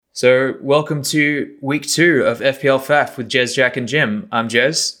So, welcome to week 2 of FPL FAF with Jez, Jack, and Jim. I'm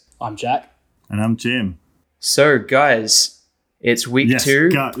Jez. I'm Jack. And I'm Jim. So, guys, it's week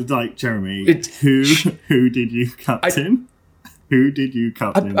 2. Like Jeremy, who did you captain? Who did you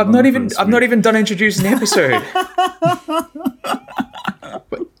captain? I've not even done introducing the episode.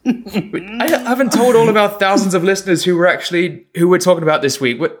 but I haven't told all of our thousands of listeners who we're talking about this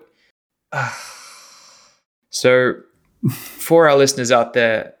week. So, for our listeners out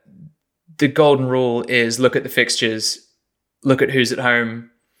there, the golden rule is look at the fixtures, look at who's at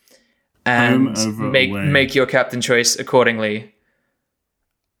home, and make your captain choice accordingly.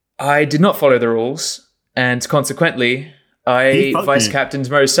 I did not follow the rules, and consequently, I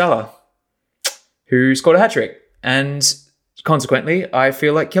vice-captained Mo Salah, who scored a hat-trick, and consequently, I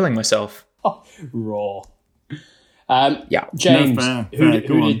feel like killing myself. Oh, raw. Yeah. James, who did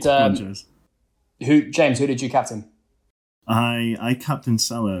you captain? I captained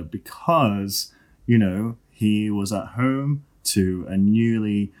Salah because, he was at home to a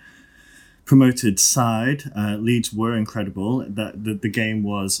newly promoted side. Leeds were incredible. The game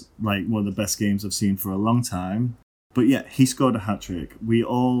was like one of the best games I've seen for a long time. But yeah, he scored a hat-trick. We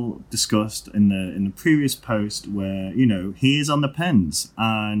all discussed in the previous post where, he is on the pens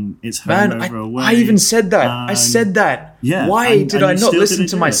and it's home over away. I even said that. I said that. Yeah. Why did I not listen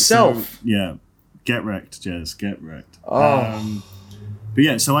to myself? So, yeah. Get wrecked, Jez. Get wrecked. Oh. But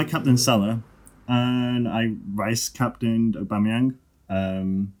yeah, so I captained Salah and I vice-captained Aubameyang.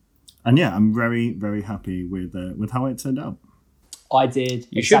 And yeah, I'm very, very happy with how it turned out. I did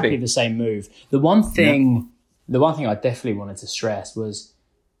exactly the same move. The one thing I definitely wanted to stress was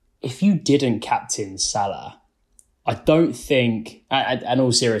if you didn't captain Salah, I don't think, and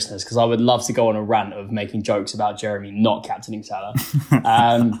all seriousness, because I would love to go on a rant of making jokes about Jeremy not captaining Salah.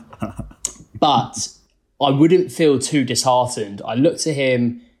 But I wouldn't feel too disheartened. I looked at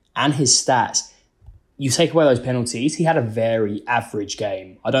him and his stats. You take away those penalties, he had a very average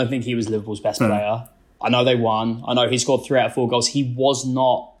game. I don't think he was Liverpool's best player. I know they won. I know he scored 3 out of 4 goals. He was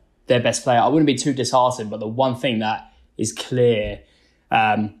not their best player. I wouldn't be too disheartened, but the one thing that is clear,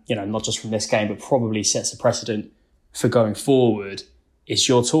 not just from this game, but probably sets a precedent for going forward, is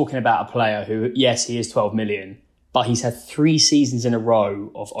you're talking about a player who, yes, he is 12 million, but he's had 3 seasons in a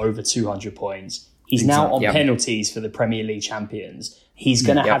row of over 200 points. He's now on penalties for the Premier League champions. He's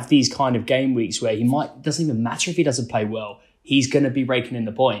going to have these kind of game weeks where doesn't even matter if he doesn't play well, he's going to be raking in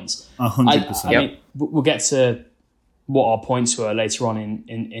the points. 100%. I mean, we'll get to what our points were later on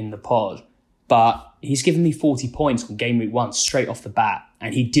in the pod, but he's given me 40 points on game week 1 straight off the bat,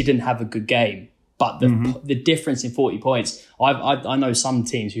 and he didn't have a good game. But the difference in 40 points, I know some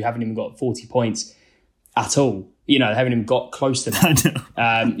teams who haven't even got 40 points at all. They haven't even got close to that.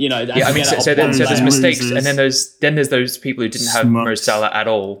 I know. So there's mistakes, and then there's those people who didn't have Mo Salah at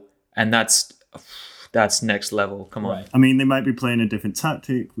all, and that's next level. Come on. Right. I mean, they might be playing a different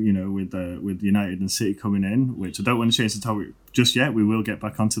tactic, with United and City coming in, which I don't want to change the topic just yet. We will get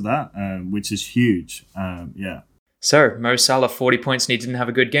back onto that, which is huge. Yeah. So Mo Salah 40 points and he didn't have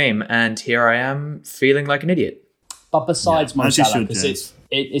a good game, and here I am feeling like an idiot. But besides Mo Salah, because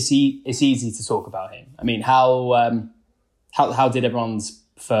it's easy to talk about him. I mean, how did everyone's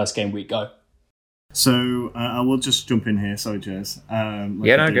first game week go? So I will just jump in here. Sorry, Jez. I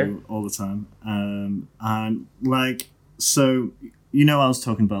do all the time. And I was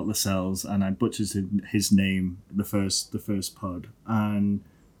talking about Lascelles, and I butchered his name the first pod, and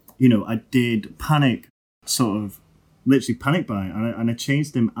I did panic, literally panic buy, and I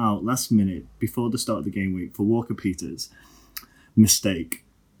changed him out last minute before the start of the game week for Walker Peters. Mistake.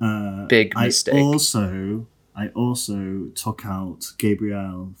 Big mistake. I also took out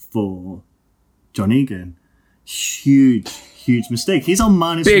Gabriel for John Egan. Huge mistake. He's on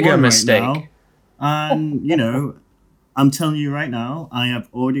 -1 Bigger mistake. right now. And, I'm telling you right now, I have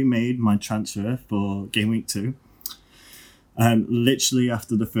already made my transfer for game week 2. Literally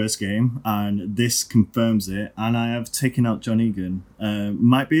after the first game, and this confirms it. And I have taken out John Egan.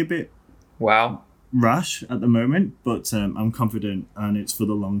 Might be a bit rash at the moment, but I'm confident, and it's for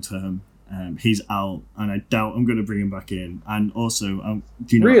the long term. He's out, and I doubt I'm going to bring him back in. And also, I'm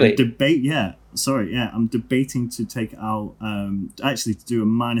debating to take out, actually to do a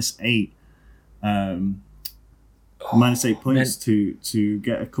 -8, -8 points to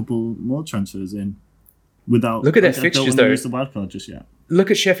get a couple more transfers in. Look at their fixtures though. Use the wild card just yet.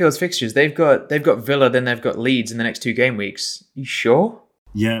 Look at Sheffield's fixtures. They've got Villa, then they've got Leeds in the next 2 game weeks. You sure?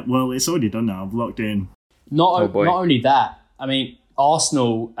 Yeah, well, it's already done now. I've locked in. Not only that, I mean,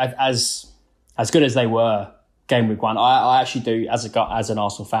 Arsenal, as good as they were game week 1, I actually do, as an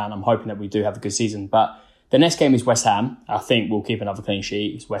Arsenal fan, I'm hoping that we do have a good season. But The next game is West Ham. I think we'll keep another clean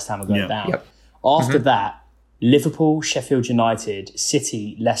sheet because West Ham will go down. Yep. After that, Liverpool, Sheffield United,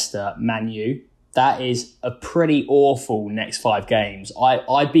 City, Leicester, Man U. That is a pretty awful next 5 games.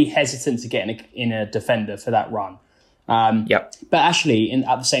 I'd be hesitant to get in a defender for that run. But actually,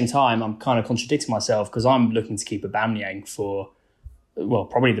 at the same time, I'm kind of contradicting myself because I'm looking to keep Aubameyang for, well,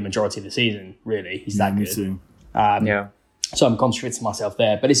 probably the majority of the season, really. He's that good. Me too. So I'm contradicting myself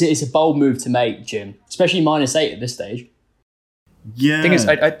there. But it's a bold move to make, Jim, especially -8 at this stage. Yeah. The thing is,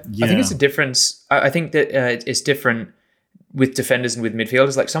 I think it's a difference. I think that it's different with defenders and with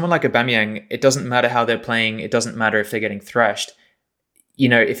midfielders. Like someone like Aubameyang, it doesn't matter how they're playing. It doesn't matter if they're getting thrashed. You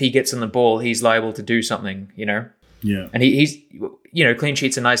know, if he gets on the ball, he's liable to do something, you know? Yeah. And he's, you know, clean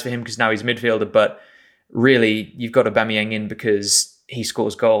sheets are nice for him because now he's a midfielder, but really you've got Aubameyang in because he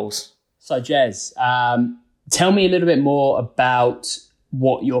scores goals. So, Jez, tell me a little bit more about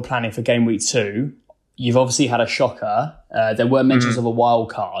what you're planning for game week 2. You've obviously had a shocker. There were mentions of a wild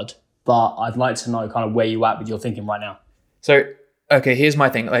card, but I'd like to know kind of where you're at with your thinking right now. So, okay, here's my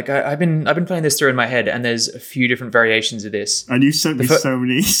thing. Like I've been playing this through in my head, and there's a few different variations of this. And you sent me so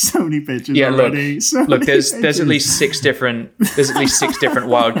many pictures already. Look, there's at least 6 different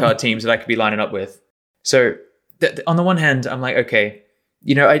wildcard teams that I could be lining up with. So on the one hand, I'm like, okay,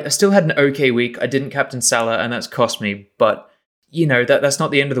 you know, I still had an okay week. I didn't captain Salah, and that's cost me, but you know that's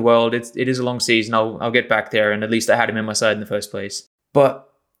not the end of the world. It is a long season. I'll get back there, and at least I had him in my side in the first place. But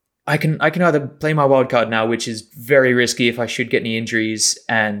I can either play my wild card now, which is very risky if I should get any injuries,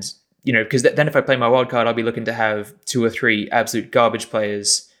 and you know, because then if I play my wild card, I'll be looking to have 2 or 3 absolute garbage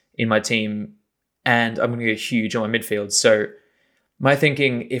players in my team, and I'm going to get huge on my midfield. So my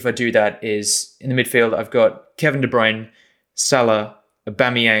thinking, if I do that, is in the midfield I've got Kevin De Bruyne, Salah,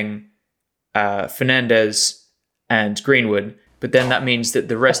 Aubameyang, Fernandes, and Greenwood. But then that means that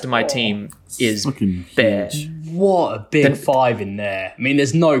the rest of my team is bare. What a big 5 in there. I mean,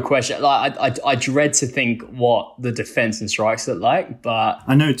 there's no question. Like, I dread to think what the defense and strikes look like, but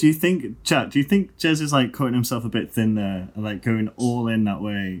I know. Do you think Jez is like cutting himself a bit thin there, like going all in that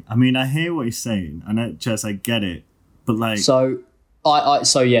way? I mean, I hear what he's saying. I know, Jez, I get it, but like, so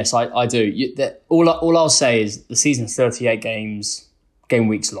yes, I do. All I'll say is the season's 38 game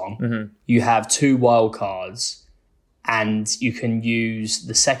weeks long. Mm-hmm. You have 2 wild cards. And you can use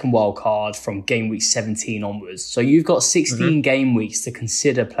the second wild card from game week 17 onwards. So you've got 16 game weeks to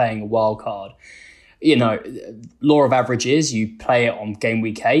consider playing a wild card. You know, law of averages, you play it on game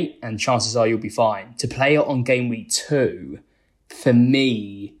week 8 and chances are you'll be fine. To play it on game week 2, for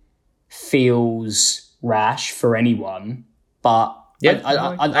me, feels rash for anyone. But yeah,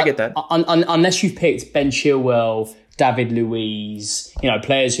 I get that. Unless you've picked Ben Chilwell, David Luiz, you know,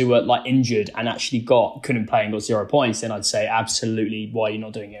 players who were like injured and actually couldn't play and got 0 points, then I'd say absolutely why you're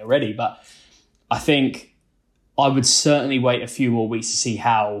not doing it already. But I think I would certainly wait a few more weeks to see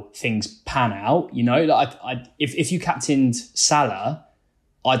how things pan out. You know, like if you captained Salah,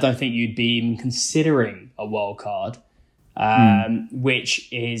 I don't think you'd be even considering a wild card,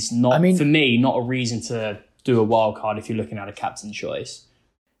 which is not, for me, not a reason to do a wild card if you're looking at a captain choice.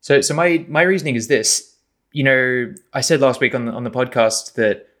 So my reasoning is this. You know, I said last week on the podcast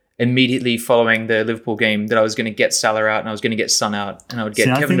that immediately following the Liverpool game that I was going to get Salah out and I was going to get Son out and I would get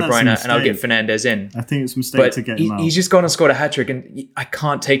Kevin De Bruyne and I would get Fernandes in. I think it's a mistake to get him out. He's just gone and scored a hat-trick and I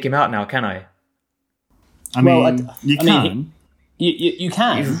can't take him out now, can I? I mean, you can. You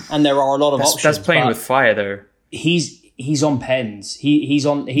can, and there are a lot of options. That's playing with fire, though. He's on pens. He's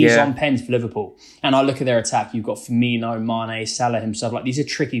on pens for Liverpool. And I look at their attack. You've got Firmino, Mane, Salah himself. Like, these are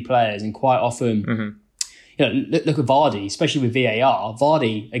tricky players, and quite often, you know, look at Vardy, especially with VAR.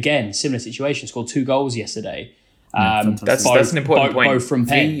 Vardy, again, similar situation, scored 2 goals yesterday. That's an important point. Both from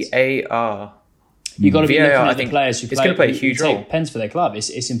pens. VAR. You've got to be looking at the players who it's going to play a huge role. Pens for their club.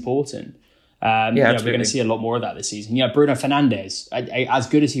 It's important. Yeah, we're going to see a lot more of that this season. You know, Bruno Fernandes, as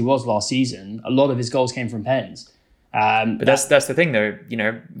good as he was last season, a lot of his goals came from pens. But that's the thing, though. You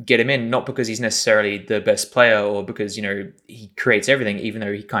know, get him in not because he's necessarily the best player or because, you know, he creates everything, even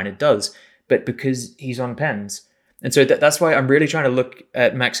though he kind of does, but because he's on pens. And so that's why I'm really trying to look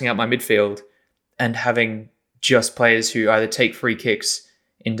at maxing out my midfield and having just players who either take free kicks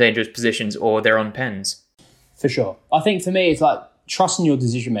in dangerous positions or they're on pens. For sure. I think for me, it's like trusting your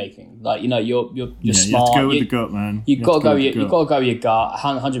decision making. Like, you know, you're smart. You have to go with the gut, man. You've got to go with your gut,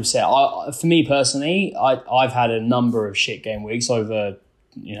 100%. For me personally, I've had a number of shit game weeks over,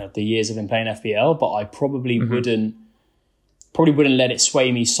 you know, the years I've been playing FPL, but I probably wouldn't let it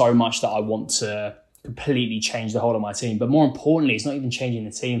sway me so much that I want to completely change the whole of my team. But more importantly, it's not even changing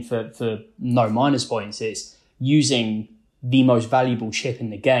the team for no minus points. It's using the most valuable chip in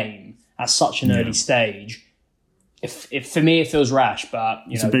the game at such an early stage, if for me it feels rash, but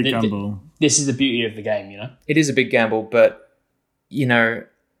it's a big gamble. This is the beauty of the game, It is a big gamble, but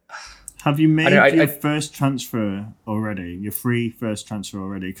have you made your first transfer already? Your free first transfer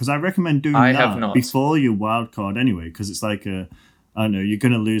already? Because I recommend doing that before your wild card anyway, because it's like I don't know, you're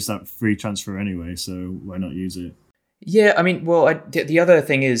going to lose that free transfer anyway, so why not use it? Yeah, I mean, well, the other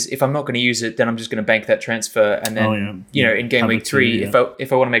thing is, if I'm not going to use it, then I'm just going to bank that transfer, and then in game week 3, if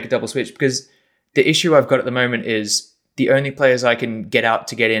I want to make a double switch, because the issue I've got at the moment is the only players I can get out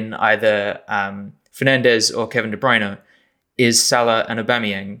to get in either Fernandes or Kevin De Bruyne is Salah and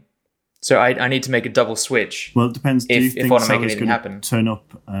Aubameyang. So I need to make a double switch. Well, it depends. Do you think if I want to make Salah's anything happen, turn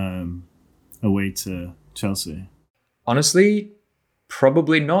up away to Chelsea? Honestly,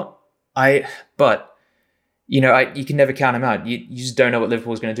 probably not. But you can never count him out. You just don't know what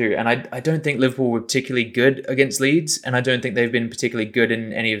Liverpool's going to do. And I don't think Liverpool were particularly good against Leeds, and I don't think they've been particularly good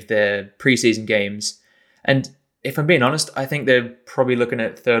in any of their preseason games. And if I'm being honest, I think they're probably looking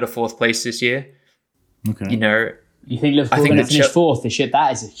at 3rd or 4th place this year. Okay. You think Liverpool are going to finish 4th this year?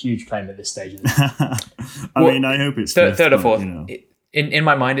 That is a huge claim at this stage. I mean, I hope it's 3rd or 4th. In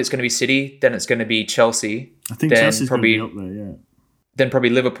my mind, it's going to be City, then it's going to be Chelsea. I think Chelsea's going to be up there, yeah. Then probably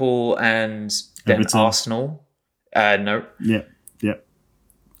Liverpool and then Everton. Arsenal. No. Yeah.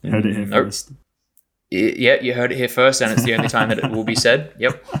 Heard it here first. Yeah, you heard it here first, and it's the only time that it will be said.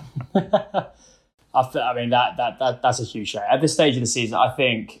 Yep. I mean, that's a huge shame. At this stage of the season, I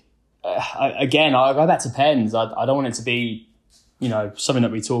think, again, I go back to pens. I don't want it to be, something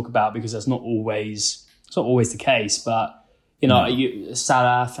that we talk about, because it's not always the case. But,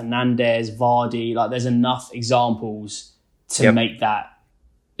 Salah, Fernandes, Vardy, there's enough examples to make that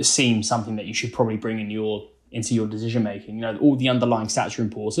seem something that you should probably bring into your decision making. All the underlying stats are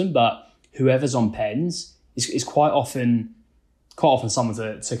important, but whoever's on pens is quite often someone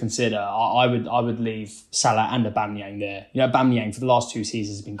to consider. I would leave Salah and Aubameyang there. Aubameyang for the last 2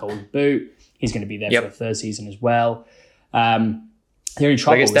 seasons has been Golden Boot. He's going to be there for the 3rd season as well. The only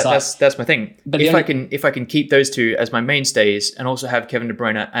trouble that's my thing. But if I can keep those two as my mainstays and also have Kevin De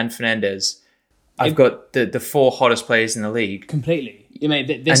Bruyne and Fernandes, I've got the 4 hottest players in the league. Completely.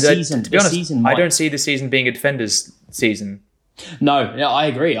 This season, to be honest, I don't see the season being a defender's season. No, I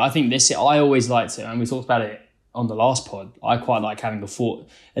agree. I think I always liked it, and we talked about it on the last pod. I quite like having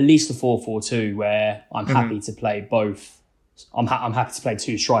at least a 4-4-2, where I'm happy to play both. I'm happy to play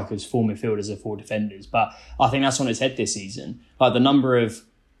 2 strikers, 4 midfielders, and 4 defenders. But I think that's on its head this season. Like the number of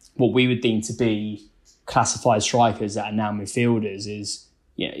what we would deem to be classified strikers that are now midfielders is,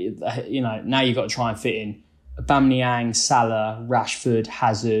 now you've got to try and fit in Aubameyang, Salah, Rashford,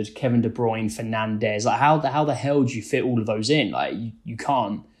 Hazard, Kevin De Bruyne, Fernandes. How the hell do you fit all of those in? You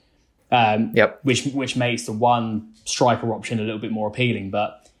can't. Which makes the one striker option a little bit more appealing.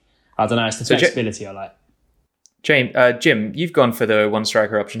 But I don't know. It's the flexibility I like. Jim, you've gone for the one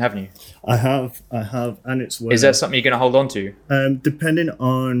striker option, haven't you? I have, and it's worth. Is that something you're going to hold on to? Depending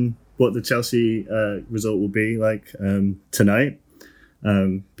on what the Chelsea result will be like tonight.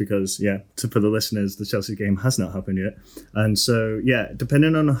 Because for the listeners, the Chelsea game has not happened yet, and so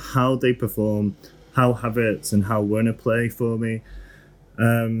depending on how they perform, how Havertz and how Werner play for me,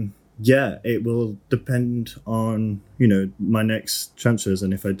 it will depend on my next transfers,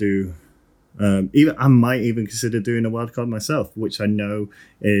 and if I do, I might even consider doing a wild card myself, which I know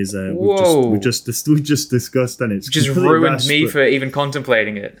is we've just discussed, and it's just ruined me for even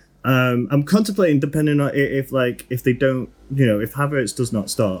contemplating it. I'm contemplating, depending on if they don't, if Havertz does not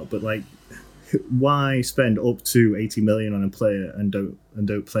start, but why spend up to 80 million on a player and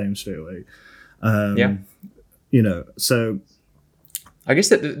don't play him straight away? So I guess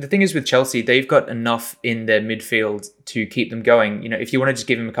that the thing is with Chelsea, they've got enough in their midfield to keep them going. If you want to just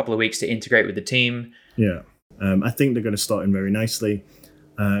give him a couple of weeks to integrate with the team. I think they're going to start him very nicely.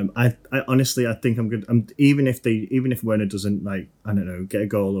 I honestly, I think I'm good. Even if Werner doesn't get a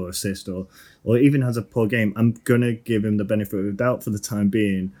goal or assist or even has a poor game, I'm gonna give him the benefit of the doubt for the time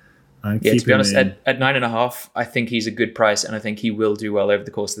being. And to be honest, at 9.5, I think he's a good price, and I think he will do well over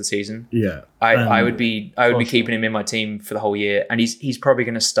the course of the season. I would be keeping him in my team for the whole year, and he's probably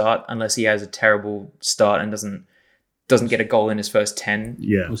going to start unless he has a terrible start and doesn't get a goal in his first 10.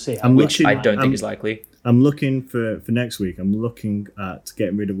 We'll see. Which I don't think is likely. I'm looking for next week. I'm looking at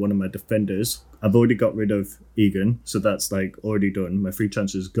getting rid of one of my defenders. I've already got rid of Egan, so that's already done. My free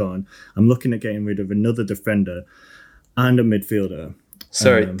transfer is gone. I'm looking at getting rid of another defender and a midfielder.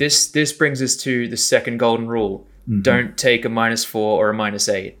 So this brings us to the second golden rule. Mm-hmm. Don't take a -4 or a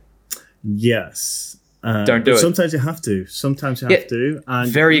 -8. Yes. Don't do it. Sometimes you have to.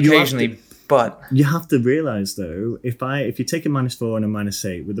 And very occasionally. But you have to realize, though, if you take a -4 and a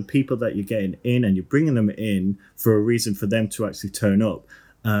 -8 with the people that you're getting in and you're bringing them in for a reason for them to actually turn up,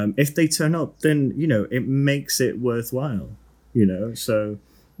 if they turn up, then, it makes it worthwhile, so...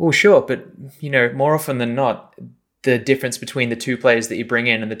 Well, sure, but, more often than not, the difference between the two players that you bring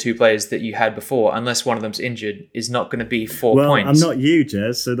in and the two players that you had before, unless one of them's injured, is not going to be 4 points. I'm not you,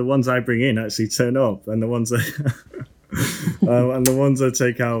 Jez, so the ones I bring in actually turn up, and the ones that... and the ones I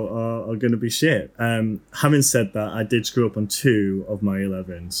take out are going to be shit. Having said that, I did screw up on 2 of my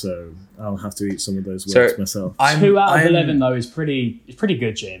 11, so I'll have to eat some of those words myself. 2 out of 11 though is pretty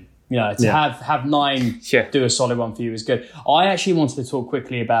good, Jim. Have 9 do a solid one for you is good. I actually wanted to talk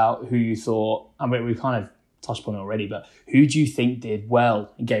quickly about who you thought, and we kind of touched upon it already, but who do you think did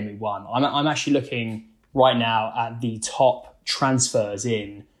well in Game Week 1? I'm actually looking right now at the top transfers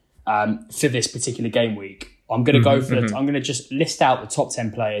in for this particular game week. I'm going to go for I'm going to just list out the top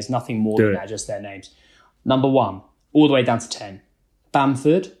 10 players, nothing more than that, just their names. Number 1, all the way down to 10.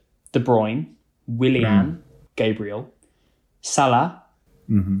 Bamford, De Bruyne, Willian, Gabriel, Salah,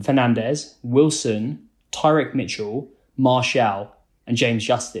 Fernandes, Wilson, Tyreek Mitchell, Martial, and James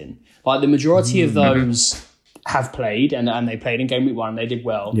Justin. Like the majority of those have played, and they played in Game Week 1 and they did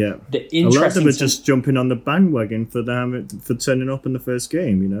well. Yeah. A lot of them are just jumping on the bandwagon for turning up in the first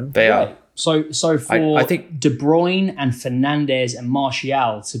game, They are. So for I think De Bruyne and Fernandes and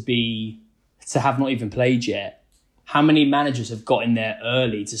Martial to have not even played yet, how many managers have got in there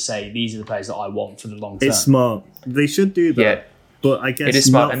early to say these are the players that I want for the long term? It's smart. They should do that. Yeah. But I guess it is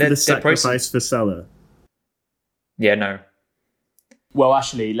smart. Not for the sacrifice for Salah. Yeah, no. Well,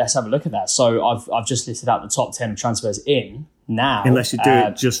 actually, let's have a look at that. So I've just listed out the top 10 transfers in now. Unless you do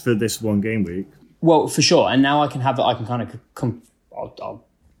it just for this one game week. Well, for sure. And now I can kind of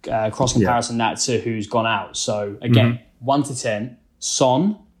cross comparison that to who's gone out. So again, 1 to 10,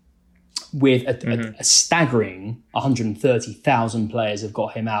 Son with a staggering 130,000 players have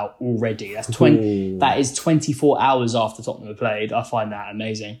got him out already. That's 20. That is 24 hours after Tottenham have played. I find that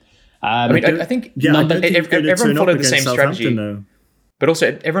amazing. I think everyone followed the same strategy. Though. But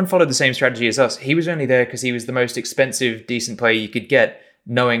also, everyone followed the same strategy as us. He was only there because he was the most expensive, decent player you could get,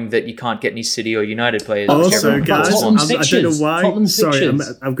 knowing that you can't get any City or United players. Also, guys, I don't know why. Sorry,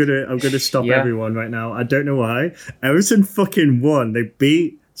 I'm gonna stop everyone right now. I don't know why. Everton fucking won. They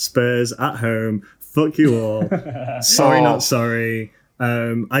beat Spurs at home. Fuck you all. Sorry, not sorry.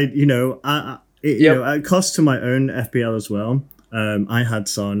 At cost to my own FPL as well. I had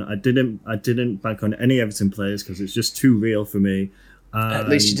Son. I didn't bank on any Everton players because it's just too real for me. At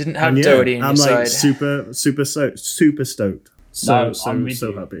least you didn't have Doherty in your side. I'm like super stoked. So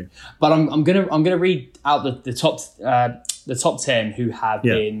happy. But I'm gonna read out the top 10 who have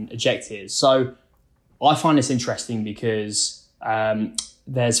been ejected. So I find this interesting because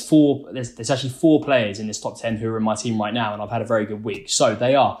there's actually 4 players in this top 10 who are in my team right now, and I've had a very good week. So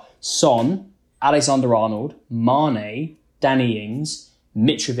they are Son, Alexander-Arnold, Mane, Danny Ings,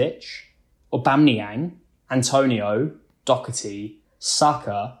 Mitrovic, Aubameyang, Antonio, Doherty,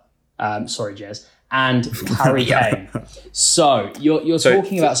 Saka, sorry, Jez, and Harry Kane. So you're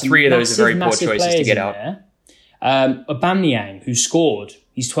talking about some 3 of those are very poor choices to get out. Aubameyang, who scored,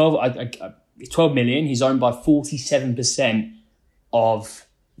 he's 12 million. He's owned by 47% of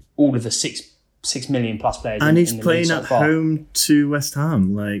all of the 6 million plus players. And he's playing at home to West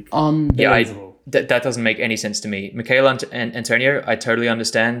Ham, like unbelievable. That doesn't make any sense to me. Mikel and Antonio, I totally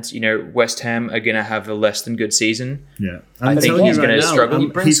understand. West Ham are going to have a less than good season. Yeah, I think he's going to struggle.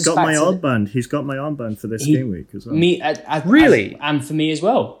 He's got my armband. He's got my armband for this game week as well. Really, and for me as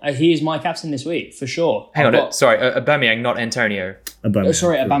well. He is my captain this week for sure. Hang on, sorry, Aubameyang, not Antonio.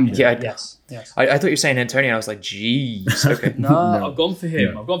 Aubameyang. Yeah, yes. I thought you were saying Antonio. And I was like, geez. Okay. No, I've gone for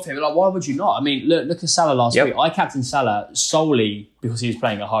him. Like, why would you not? I mean, look at Salah last week. I captained Salah solely because he was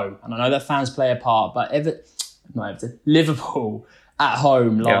playing at home, and I know that fans play a part, but Liverpool at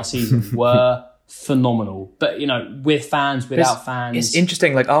home last season were phenomenal. But with fans, without fans, it's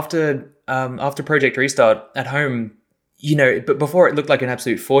interesting. Like after Project Restart at home, but before it looked like an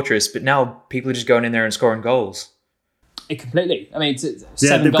absolute fortress, but now people are just going in there and scoring goals. Completely. I mean,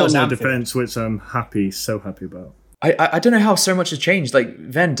 they've got no defense, which I'm so happy about. I don't know how so much has changed. Like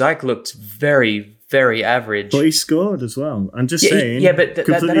Van Dijk looked very, very average, but he scored as well. I'm just saying. Yeah, but that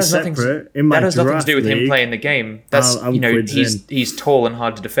has nothing to do with him playing the game. That's he's tall and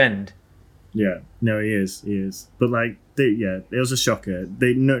hard to defend. Yeah, no, he is. But it was a shocker.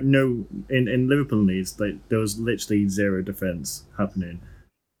 In Liverpool needs there was literally zero defense happening.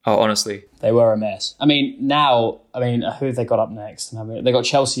 Oh, honestly. They were a mess. Who have they got up next? They got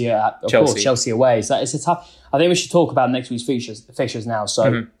Chelsea course, Chelsea away. So it's a tough. I think we should talk about next week's fixtures now.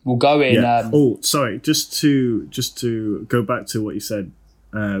 So we'll go in. Yeah. Sorry. Just to go back to what you said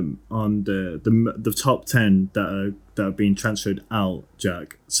on the top 10 that are being transferred out,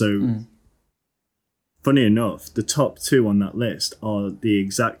 Jack. So funny enough, the top 2 on that list are the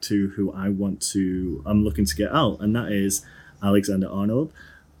exact 2 who I'm looking to get out, and that is Alexander-Arnold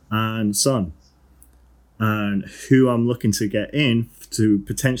and Son. And who I'm looking to get in to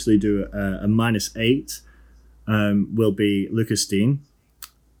potentially do a -8 will be Lucas Digne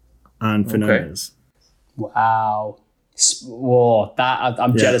and Fernandes. Wow. Whoa,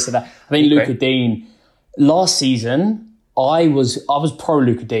 I'm jealous of that. I think Lucas Digne, last season, I was pro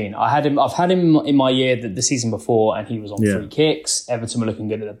Lucas Digne. I've had him in my year the season before, and he was on free kicks. Everton were looking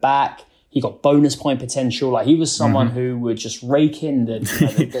good at the back. He got bonus point potential. Like, he was someone who would just rake in the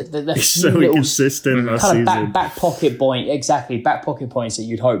He's so inconsistent last season. Back pocket point, exactly, back pocket points that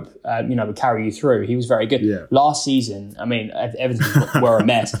you'd hope would carry you through. He was very good. Yeah. Last season, Everton were a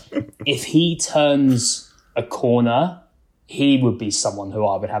mess. If he turns a corner, he would be someone who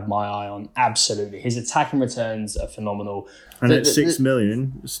I would have my eye on. Absolutely, his attacking returns are phenomenal. And at 6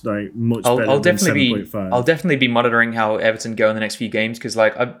 million, it's like much better than 7.5. I'll definitely be monitoring how Everton go in the next few games, because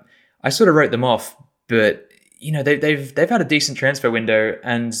I sort of wrote them off, but they've had a decent transfer window,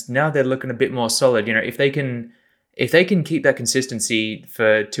 and now they're looking a bit more solid. If they can keep that consistency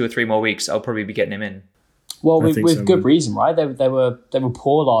for 2 or 3 more weeks, I'll probably be getting him in. Well, with good reason, right? They were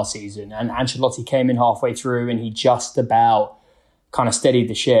poor last season, and Ancelotti came in halfway through, and he just about kind of steadied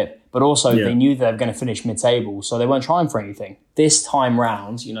the ship. But also, they knew they were going to finish mid-table, so they weren't trying for anything. This time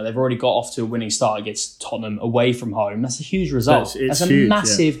round, they've already got off to a winning start against Tottenham away from home. That's a huge result. That's a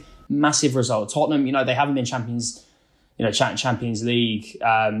huge, massive result. Tottenham, they haven't been Champions League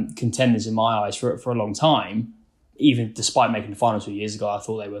contenders in my eyes for a long time. Even despite making the final 2 years ago, I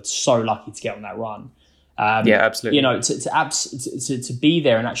thought they were so lucky to get on that run. Absolutely. To be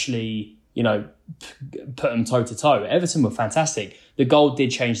there and actually, put them toe to toe. Everton were fantastic. The goal did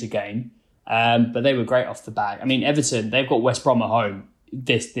change the game, but they were great off the back. I mean, Everton, they've got West Brom at home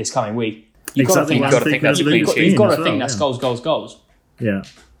this coming week. You've got to think that's goals. Yeah.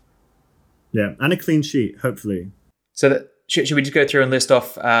 Yeah, and a clean sheet, hopefully. So should we just go through and list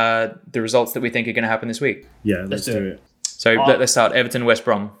off the results that we think are going to happen this week? Yeah, let's do it. So let's start. Everton, West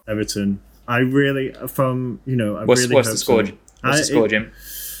Brom. Everton. I really, what's the score? What's the score, Jim?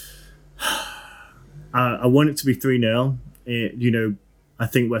 I want it to be 3-0. I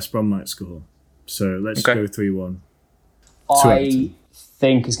think West Brom might score. So let's go 3-1. I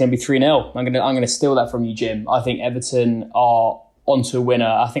think it's going to be 3-0. I'm going to steal that from you, Jim. I think Everton are onto a winner.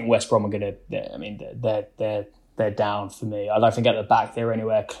 I think West Brom are going to. They're down for me. I don't think at the back they're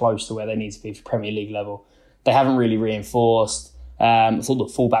anywhere close to where they need to be for Premier League level. They haven't really reinforced. I thought the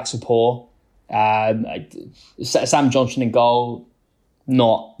fullbacks were poor. Sam Johnson in goal,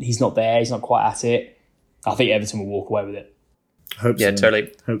 he's not there. He's not quite at it. I think Everton will walk away with it.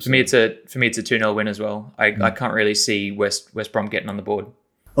 Totally. For me, it's a 2-0 win as well. I can't really see West Brom getting on the board.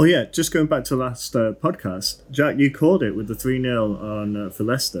 Oh yeah, just going back to last podcast, Jack, you called it with the 3-0 on for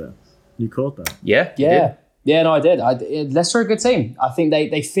Leicester. You called that. Yeah. No, I did. Leicester are a good team. I think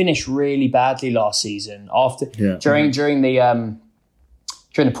they finished really badly last season.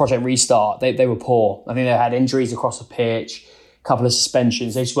 During the project restart, they were poor. I think they had injuries across the pitch, a couple of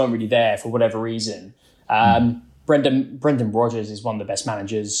suspensions. They just weren't really there for whatever reason. Brendan Rodgers is one of the best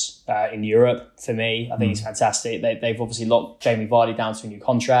managers in Europe for me. I think he's fantastic. They've obviously locked Jamie Vardy down to a new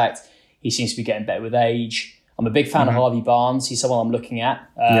contract. He seems to be getting better with age. I'm a big fan of Harvey Barnes. He's someone I'm looking at.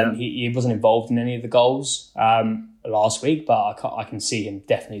 He wasn't involved in any of the goals last week, but I can see him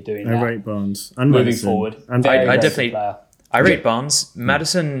definitely doing that. I rate Barnes. And moving Madison. forward. And I rate Barnes.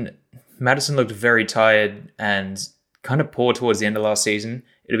 Madison looked very tired and kind of poor towards the end of last season.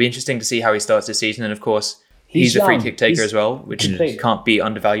 It'll be interesting to see how he starts this season. And of course, he's a free kick taker as well, which can't be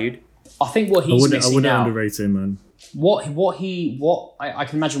undervalued. I think what he's missing I wouldn't now, underrate him, man. What I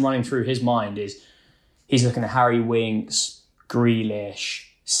can imagine running through his mind is he's looking at Harry Winks, Grealish,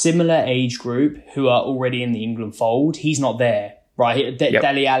 similar age group who are already in the England fold. He's not there, right?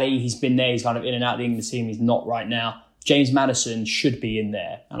 Dele Alli, he's been there. He's kind of in and out of the England team. He's not right now. James Maddison should be in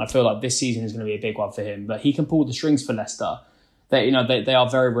there, and I feel like this season is going to be a big one for him. But he can pull the strings for Leicester. They are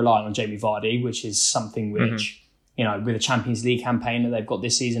very reliant on Jamie Vardy, which is something which with a Champions League campaign that they've got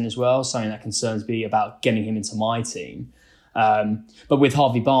this season as well, something that concerns me about getting him into my team. But with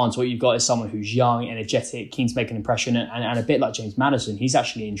Harvey Barnes, what you've got is someone who's young, energetic, keen to make an impression, and a bit like James Maddison, he's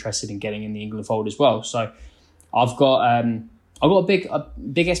actually interested in getting in the England fold as well. So I've got I've got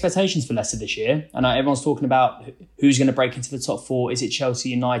big expectations for Leicester this year, and everyone's talking about who's going to break into the top 4. Is it Chelsea,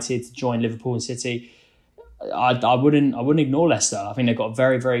 United to join Liverpool and City? I wouldn't ignore Leicester. I think they've got a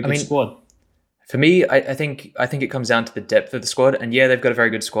very, very good squad. For me, I think it comes down to the depth of the squad, and yeah, they've got a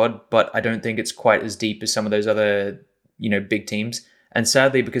very good squad, but I don't think it's quite as deep as some of those other big teams. And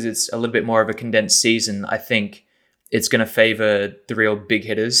sadly, because it's a little bit more of a condensed season, I think it's going to favour the real big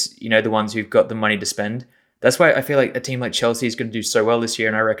hitters. The ones who've got the money to spend. That's why I feel like a team like Chelsea is going to do so well this year,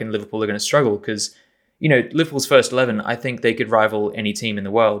 and I reckon Liverpool are going to struggle because, Liverpool's first 11, I think they could rival any team in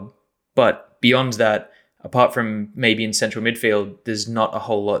the world. But beyond that, apart from maybe in central midfield, there's not a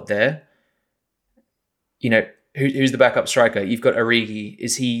whole lot there. Who's the backup striker? You've got Origi.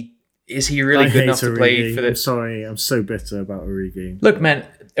 Is he really good enough to play for the... I'm sorry, I'm so bitter about Origi. Look, man,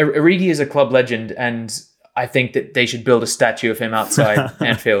 Origi is a club legend, and I think that they should build a statue of him outside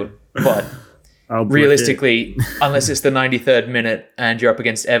Anfield. But realistically, unless it's the 93rd minute and you're up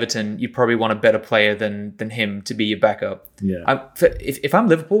against Everton, you probably want a better player than him to be your backup. Yeah. If I'm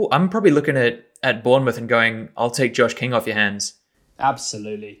Liverpool, I'm probably looking at Bournemouth and going, I'll take Josh King off your hands.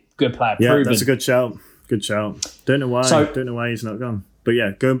 Absolutely. Good player. Yeah, proven. That's a good shout. Good shout. Don't know why he's not gone. But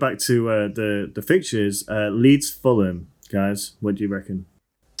yeah, going back to the fixtures, Leeds Fulham, guys, what do you reckon?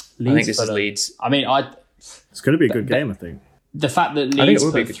 I think this is Leeds. I mean, it's going to be a good game, I think. The fact that Leeds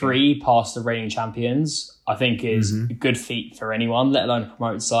put 3 past the reigning champions, I think, is a good feat for anyone, let alone a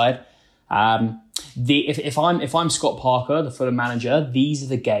promoted side. If I'm Scott Parker, the Fulham manager, these are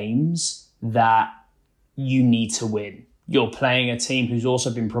the games that you need to win. You're playing a team who's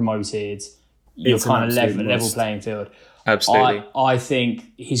also been promoted. You're kind of level playing field. Absolutely. I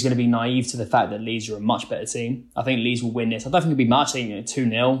think he's going to be naive to the fact that Leeds are a much better team. I think Leeds will win this. I don't think it'll be much. I think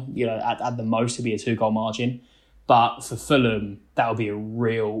 2-0. At the most, it'll be a 2-goal margin. But for Fulham, that'll be a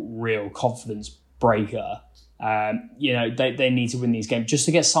real confidence breaker. They need to win these games just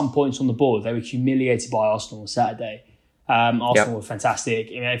to get some points on the board. They were humiliated by Arsenal on Saturday. Arsenal were fantastic.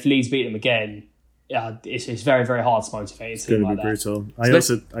 If Leeds beat them again, it's very, very hard to motivate. It's going to be brutal. I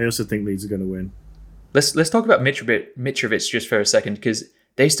also think Leeds are going to win. Let's talk about Mitrovic just for a second, because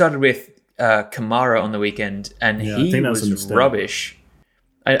they started with Kamara on the weekend, and he was rubbish.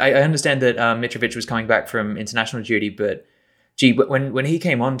 I understand that Mitrovic was coming back from international duty, but when he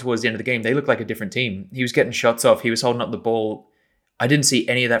came on towards the end of the game, they looked like a different team. He was getting shots off. He was holding up the ball. I didn't see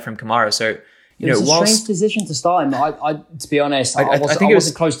any of that from Kamara. So, it was a strange position to start him. To be honest, I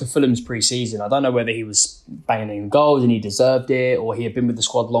wasn't close to Fulham's pre-season. I don't know whether he was banging goals and he deserved it, or he had been with the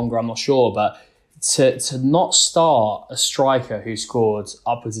squad longer. I'm not sure, but to not start a striker who scored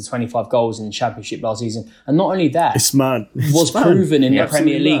upwards of 25 goals in the Championship last season, and not only that, it's mad. Was proven in the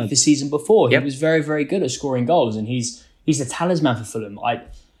Premier League the season before. He was very, very good at scoring goals, and he's a talisman for Fulham. I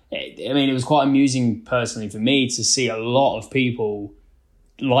mean, it was quite amusing personally for me to see a lot of people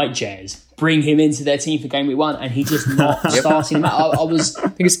like Jez bring him into their team for game week 1, and he just not starting him out.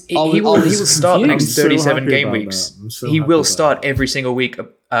 He will start the next 37 game weeks. He will start every single week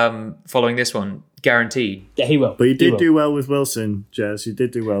following this one, guaranteed. Yeah, he will. But you did do well with Wilson, Jez. You did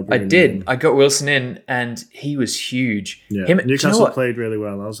do well. I did. I got Wilson in, and he was huge. Yeah. Newcastle played really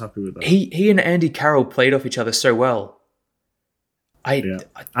well. I was happy with that. He and Andy Carroll played off each other so well.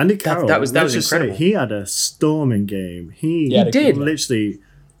 Andy Carroll, that was incredible. He had a storming game. He did. Literally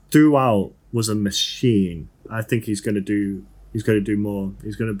throughout was a machine. I think he's going to do more.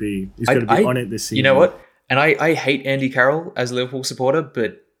 He's going to be on it this season. You know what? And I hate Andy Carroll as a Liverpool supporter,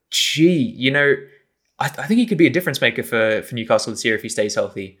 but I think he could be a difference maker for Newcastle this year if he stays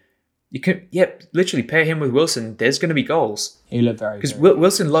healthy. You could, literally pair him with Wilson. There's going to be goals. He looked very good. Because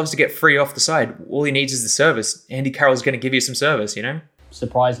Wilson loves to get free off the side. All he needs is the service. Andy Carroll's going to give you some service,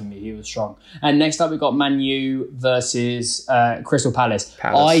 Surprisingly, he was strong. And next up, we've got Man U versus Crystal Palace.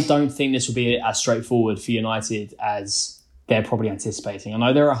 I don't think this will be as straightforward for United as they're probably anticipating. I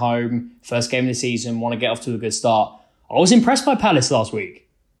know they're at home, first game of the season, want to get off to a good start. I was impressed by Palace last week.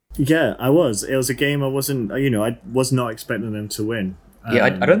 Yeah, I was. It was a game I was not expecting them to win. I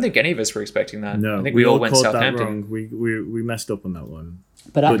don't think any of us were expecting that. No, I think we all went Southampton. That wrong. We messed up on that one.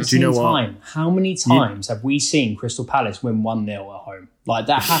 But at the same time, how many times have we seen Crystal Palace win 1-0 at home? Like,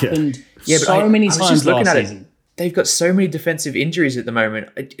 that happened many times last season. They've got so many defensive injuries at the moment.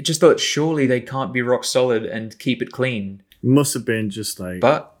 I just thought surely they can't be rock solid and keep it clean. Must have been just like,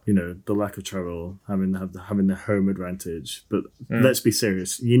 the lack of travel, having the home advantage. But let's be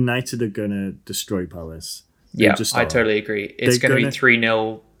serious. United are going to destroy Palace. I totally agree. It's going to be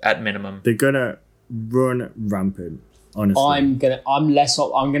 3-0 at minimum. They're going to run rampant, honestly. I'm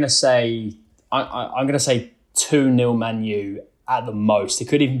going to say 2-0 Man U at the most. It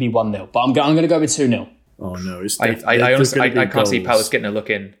could even be 1-0, but I'm going to go with 2-0. Oh no, I honestly can't see Palace getting a look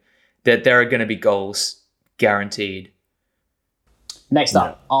in. There are going to be goals guaranteed. Next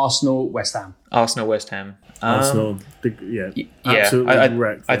up, Arsenal, West Ham. Arsenal, West Ham. Arsenal, absolutely.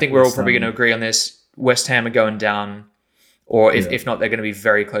 I think we're all probably going to agree on this. West Ham are going down, or if not, they're going to be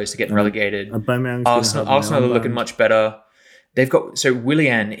very close to getting relegated. Arsenal are looking much better. They've got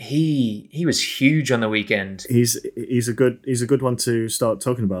Willian. He was huge on the weekend. He's a good one to start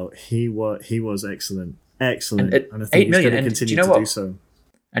talking about. He was excellent, and I think 8 million, he's going to continue to do so.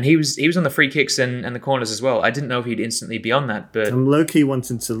 And he was on the free kicks and the corners as well. I didn't know if he'd instantly be on that, but I'm low-key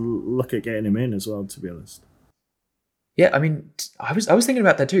wanting to look at getting him in as well, to be honest. Yeah, I mean, I was thinking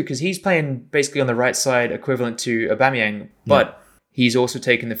about that too, because he's playing basically on the right side, equivalent to Aubameyang, but he's also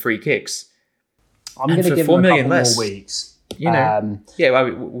taking the free kicks. I'm going to give him a couple more weeks.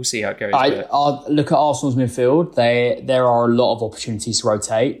 We'll see how it goes. I look at Arsenal's midfield. There are a lot of opportunities to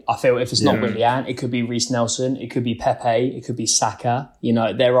rotate. I feel if it's not Willian, it could be Reece Nelson, it could be Pepe, it could be Saka.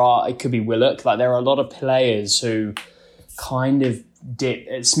 It could be Willock. Like, there are a lot of players who kind of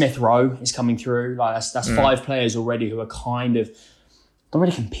dip. Smith Rowe is coming through. Like, that's 5 players already who are kind of not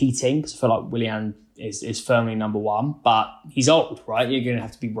really competing, because I feel like Willian is firmly number 1, but he's old, right? You're going to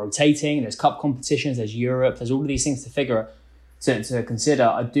have to be rotating. There's cup competitions, there's Europe, there's all of these things to consider.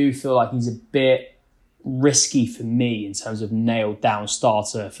 I do feel like he's a bit risky for me in terms of nailed down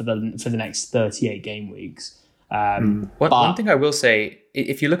starter for the next 38 game weeks. One thing I will say,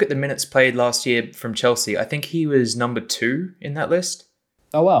 if you look at the minutes played last year from Chelsea, I think he was number 2 in that list.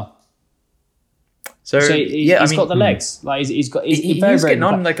 Oh well. So he's got the legs. Like he's getting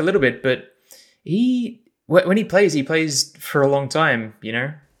on like a little bit, but when he plays for a long time.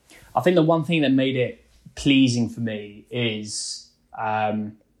 I think the one thing that made it pleasing for me is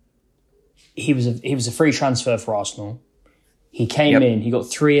he was a free transfer for Arsenal. He came in, he got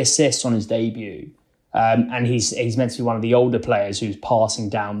 3 assists on his debut, and he's meant to be one of the older players who's passing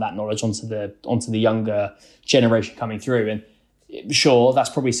down that knowledge onto the younger generation coming through. And sure, that's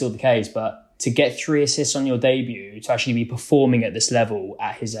probably still the case, but to get 3 assists on your debut, to actually be performing at this level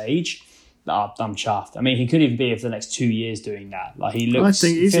at his age, I'm chuffed. I mean, he could even be for the next 2 years doing that. Like, he feels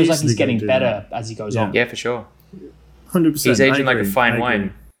like he's getting better as he goes on. Yeah, for sure. 100%. He's aging like a fine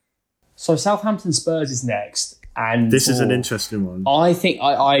wine. So Southampton Spurs is next, and this is an interesting one. I think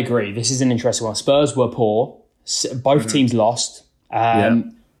I agree. This is an interesting one. Spurs were poor. Both teams lost.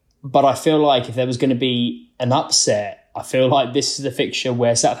 But I feel like if there was going to be an upset, I feel like this is a fixture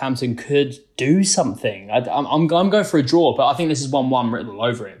where Southampton could do something. I'm going for a draw, but I think this is 1-1 written all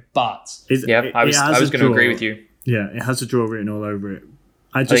over it. But I was going to agree with you. Yeah, it has a draw written all over it.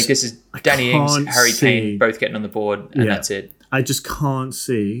 I think this is Danny Ings, Harry Kane, both getting on the board, and that's it. I just can't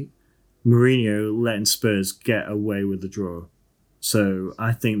see Mourinho letting Spurs get away with the draw. So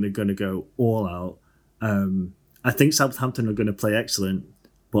I think they're going to go all out. I think Southampton are going to play excellent,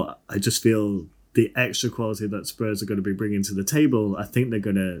 but I just feel the extra quality that Spurs are going to be bringing to the table, I think they're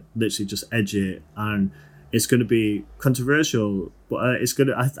going to literally just edge it, and it's going to be controversial, but it's going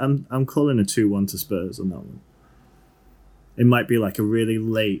to. I'm calling a 2-1 to Spurs on that one. It might be like a really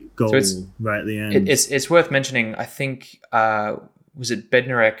late goal right at the end. It's worth mentioning. I think was it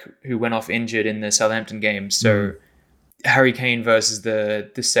Bednarek who went off injured in the Southampton game? So Harry Kane versus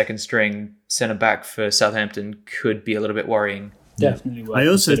the second string centre back for Southampton could be a little bit worrying. Definitely. I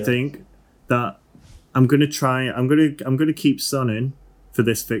also think that I'm going to keep Son in for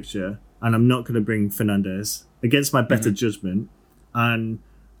this fixture, and I'm not going to bring Fernandes against my better judgment. And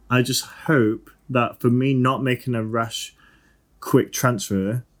I just hope that for me not making a rash, quick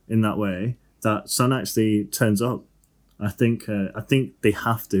transfer in that way, that Son actually turns up. I think they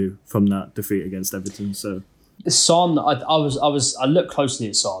have to from that defeat against Everton. So Son, I looked closely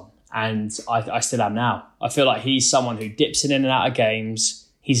at Son, and I still am now. I feel like he's someone who dips in and out of games.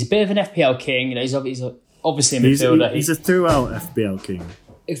 He's a bit of an FPL king. He's obviously a midfielder. He's a throughout FPL king.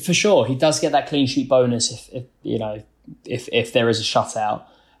 For sure. He does get that clean sheet bonus if there is a shutout.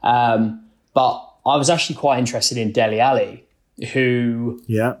 But I was actually quite interested in Dele Alli, who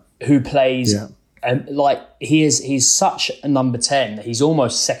plays he's such a number 10 that he's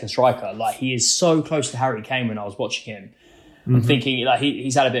almost second striker. Like, he is so close to Harry Kane when I was watching him. I'm thinking like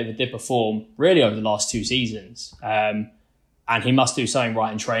he's had a bit of a dip of form really over the last 2 seasons. And he must do something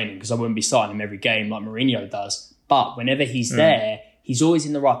right in training, because I wouldn't be starting him every game like Mourinho does. But whenever he's there, he's always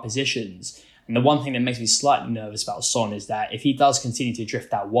in the right positions. And the one thing that makes me slightly nervous about Son is that if he does continue to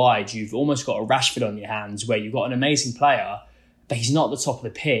drift out wide, you've almost got a Rashford on your hands where you've got an amazing player, but he's not at the top of the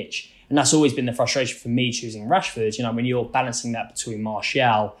pitch. And that's always been the frustration for me choosing Rashford. When you're balancing that between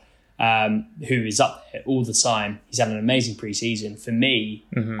Martial who is up there all the time. He's had an amazing preseason. For me,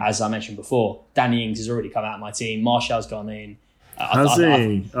 as I mentioned before, Danny Ings has already come out of my team. Martial's gone in. Has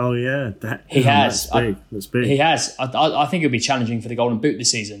he? Oh, yeah. He has. That's big. He has. I think he'll be challenging for the Golden Boot this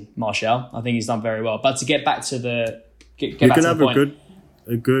season, Martial. I think he's done very well. But to get back to the get you back can to have the point,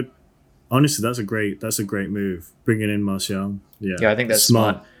 a good. Honestly, that's a great move. Bringing in Martial. Yeah, I think that's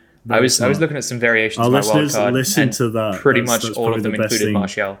smart. I was looking at some variations of my wild card. Listen to that. Pretty much all of them included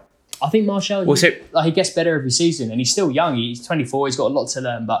Martial. I think Martial, he gets better every season, and he's still young. He's 24. He's got a lot to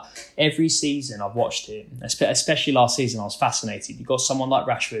learn. But every season I've watched him, especially last season, I was fascinated. You've got someone like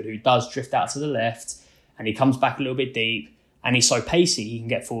Rashford who does drift out to the left, and he comes back a little bit deep, and he's so pacey he can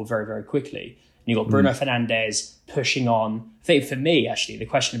get forward very, very quickly. And you've got Bruno Fernandes pushing on. I think for me, actually, the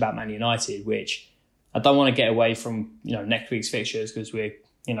question about Man United, which I don't want to get away from, next week's fixtures because we're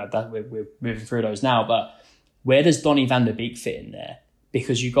moving through those now. But where does Donny van der Beek fit in there?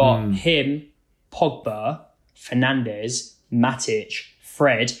 Because you got him, Pogba, Fernandes, Matic,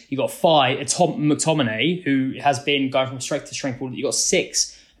 Fred. You got McTominay, who has been going from strength to strength. You got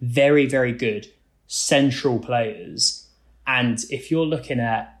 6 very, very good central players. And if you're looking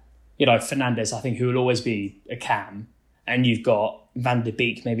at, Fernandes, I think who will always be a cam, and you've got Van der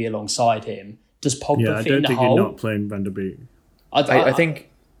Beek maybe alongside him. Does Pogba fit in the hole? I don't think you're not playing Van der Beek. I think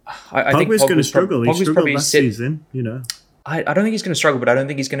Pogba's going to struggle. He struggled last season, I don't think he's going to struggle, but I don't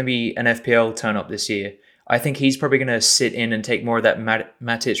think he's going to be an FPL turn-up this year. I think he's probably going to sit in and take more of that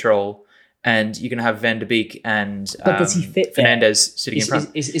Matic role, and you're going to have Van der Beek and but does he fit Fernandes sitting in front.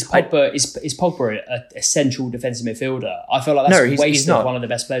 Is Pogba a central defensive midfielder? I feel like that's a waste of one of the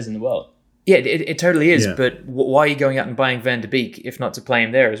best players in the world. Yeah, it totally is, but why are you going out and buying Van der Beek if not to play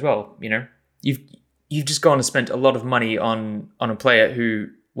him there as well? You've just gone and spent a lot of money on a player who,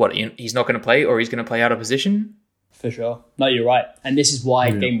 he's not going to play, or he's going to play out of position? For sure. No, you're right. And this is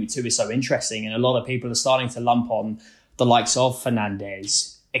why Game Week 2 is so interesting. And a lot of people are starting to lump on the likes of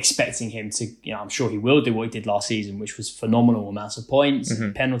Fernandes, expecting him to, I'm sure he will do what he did last season, which was phenomenal amounts of points,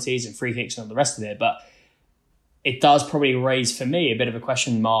 penalties and free kicks and all the rest of it. But it does probably raise, for me, a bit of a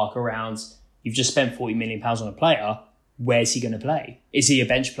question mark around, you've just spent £40 million on a player. Where's he going to play? Is he a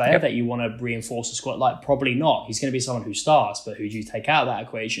bench player that you want to reinforce the squad? Like, probably not. He's going to be someone who starts, but who do you take out of that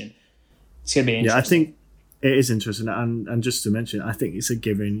equation? It's going to be interesting. Yeah, I think it is interesting, and just to mention, I think it's a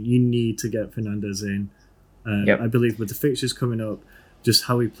given. You need to get Fernandes in. I believe with the fixtures coming up, just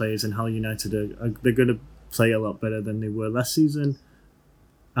how he plays and how United they're going to play a lot better than they were last season,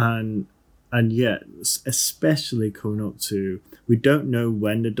 and yet, especially coming up to, we don't know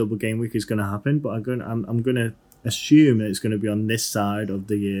when the double game week is going to happen, but I'm going to assume that it's going to be on this side of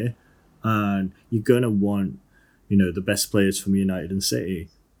the year, and you're going to want the best players from United and City.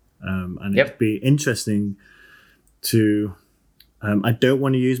 And it'd be interesting to. I don't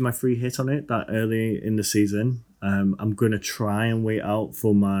want to use my free hit on it that early in the season. I'm going to try and wait out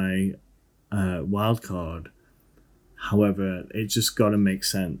for my wild card. However, it just got to make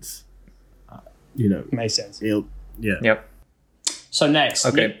sense. Makes sense. Yep. So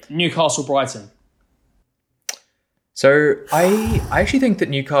next, Newcastle Brighton. So I actually think that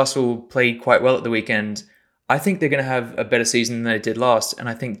Newcastle played quite well at the weekend. I think they're going to have a better season than they did last, and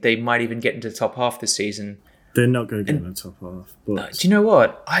I think they might even get into the top half this season. They're not going to get in the top half. But do you know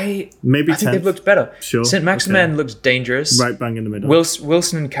what? I think they've looked better. Sure. St. Maximin looks dangerous. Right bang in the middle.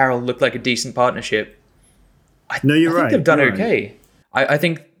 Wilson and Carroll look like a decent partnership. I think they've done okay. Right. I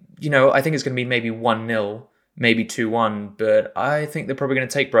think it's going to be maybe 1-0, maybe 2-1, but I think they're probably going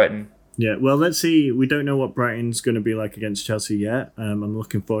to take Brighton. Yeah, well, let's see. We don't know what Brighton's going to be like against Chelsea yet. I'm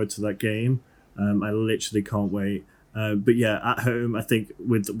looking forward to that game. I literally can't wait. But yeah, at home, I think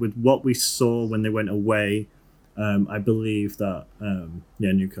with what we saw when they went away, I believe that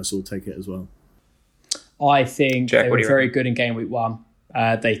Newcastle will take it as well. I think Jack, they were very good in game week 1.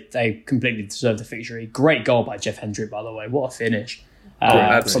 They completely deserved the victory. Great goal by Jeff Hendrick, by the way. What a finish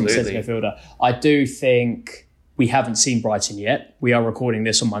from the centre midfielder. I do think we haven't seen Brighton yet. We are recording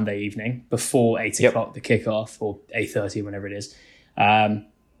this on Monday evening before 8 o'clock, the kickoff, or 8:30, whenever it is.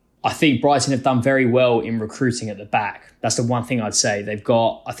 I think Brighton have done very well in recruiting at the back. That's the one thing I'd say.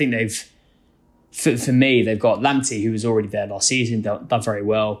 For me, they've got Lamptey, who was already there last season, done very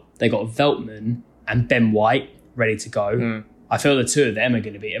well. They got Veltman and Ben White ready to go. I feel the two of them are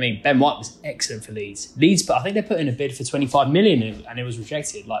going to be. I mean, Ben White was excellent for Leeds. But I think they put in a bid for 25 million and it was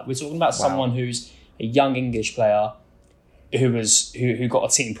rejected. Like, we're talking about someone who's a young English player who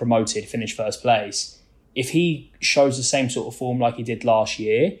got a team promoted, finished first place. If he shows the same sort of form like he did last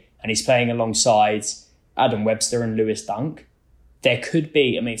year, and he's playing alongside Adam Webster and Lewis Dunk, there could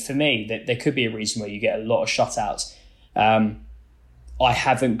be, for me, there could be a reason where you get a lot of shutouts. I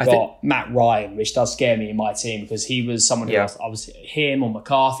haven't got Matt Ryan, which does scare me in my team because he was someone who I was him or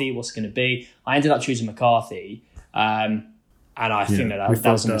McCarthy. What's it going to be? I ended up choosing McCarthy, and I think that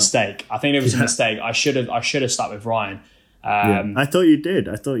was a mistake. I think it was a mistake. I should have stuck with Ryan. I thought you did.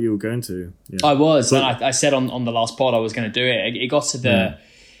 I thought you were going to. Yeah. I was, and I said on the last pod I was going to do it. It got to the.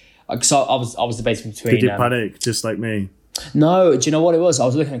 Because I was debating between. Did you panic just like me? No, do you know what it was? I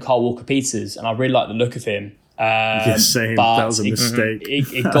was looking at Kyle Walker-Peters, and I really liked the look of him. Same. That was a mistake.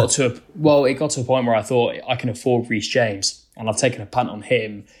 It got to a point where I thought I can afford Reece James, and I've taken a punt on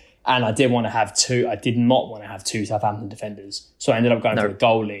him. And I did want to have two. I did not want to have two Southampton defenders, so I ended up going for a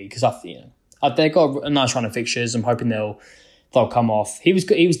goalie because they got a nice run of fixtures. I'm hoping they'll come off. He was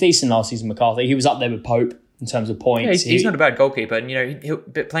good. He was decent last season, McCarthy. He was up there with Pope in terms of points. Yeah, he's not a bad goalkeeper, and he'll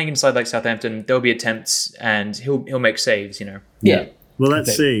playing inside like Southampton, there'll be attempts, and he'll make saves. Yeah. Well,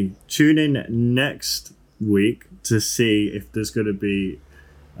 let's see. Tune in next week to see if there's going to be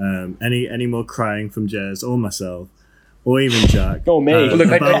any more crying from Jez or myself, or even Jack. Or me.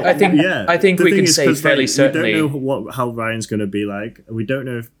 Look, I think we can say fairly certainly. We don't know how Ryan's going to be like. We don't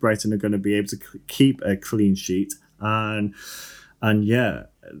know if Brighton are going to be able to keep a clean sheet, and yeah.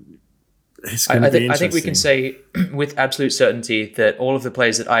 I think we can say with absolute certainty that all of the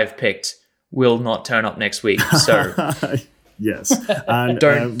players that I've picked will not turn up next week. So yes, and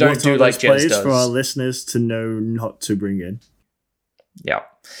don't do like Jez does. For our listeners to know not to bring in. Yeah,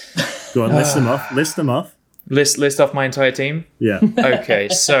 go on, list them off. List off my entire team. Yeah. Okay,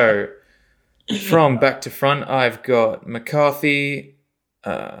 so from back to front, I've got McCarthy.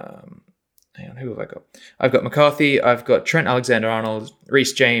 Hang on, who have I got? I've got McCarthy, I've got Trent Alexander-Arnold,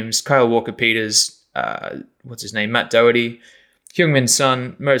 Reece James, Kyle Walker-Peters, what's his name, Matt Doherty, Heung-min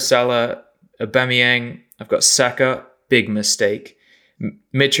Son, Mo Salah, Aubameyang. I've got Saka, big mistake,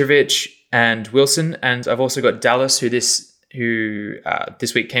 Mitrovic and Wilson, and I've also got Dallas, who this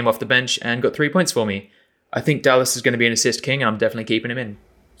week came off the bench and got 3 points for me. I think Dallas is going to be an assist king, and I'm definitely keeping him in.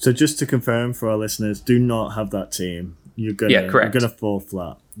 So just to confirm for our listeners, do not have that team. You're gonna fall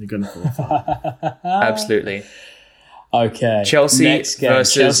flat. Absolutely. Okay. Chelsea next game.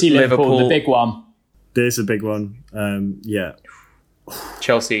 versus Liverpool. The big one. There's a big one. Yeah.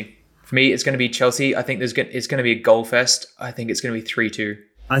 Chelsea. For me, it's going to be Chelsea. I think it's going to be a goal fest. I think it's going to be 3-2.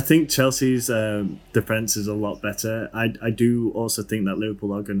 I think Chelsea's defense is a lot better. I do also think that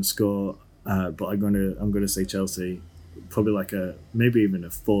Liverpool are going to score, but I'm going to say Chelsea. Probably maybe even a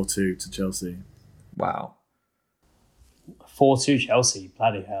 4-2 to Chelsea. Wow. 4-2 Chelsea,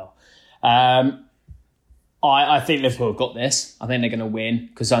 bloody hell. I think Liverpool have got this. I think they're going to win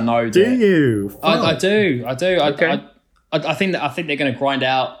because I know. Do you? I do. Okay. I think they're going to grind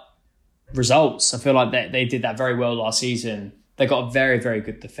out results. I feel like they did that very well last season. They got a very, very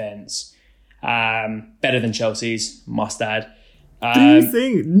good defense, better than Chelsea's. Must add. Do you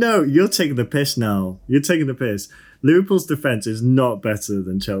think? No, you're taking the piss now. You're taking the piss. Liverpool's defense is not better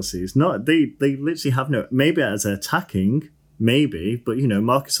than Chelsea's. Not they literally have no. Maybe as attacking. Maybe, but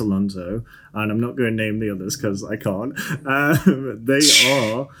Marcus Alonso, and I'm not going to name the others because I can't.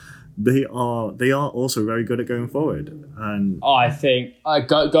 They are also very good at going forward. And I think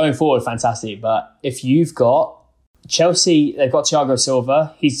going forward, fantastic. But if you've got Chelsea, they've got Thiago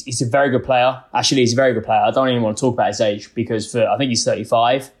Silva. He's a very good player. Actually, he's a very good player. I don't even want to talk about his age because I think he's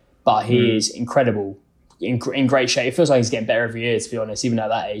 35, but he is incredible, in great shape. It feels like he's getting better every year, to be honest, even at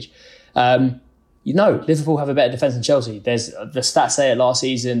that age. Liverpool have a better defence than Chelsea. There's the stats say it last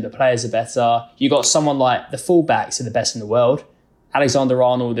season. The players are better. You got someone like the fullbacks are the best in the world,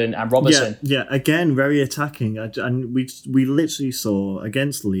 Alexander-Arnold and Robertson. Yeah. Again, very attacking. And we literally saw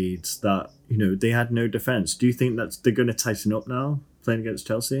against Leeds that they had no defence. Do you think they're going to tighten up now playing against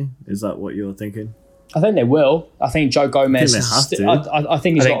Chelsea? Is that what you're thinking? I think they will. I think Joe Gomez. I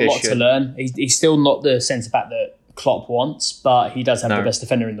think he's got a lot to learn. He's still not the centre back that Klopp wants, but he does have the best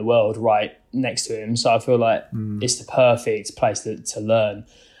defender in the world right next to him. So I feel like it's the perfect place to learn.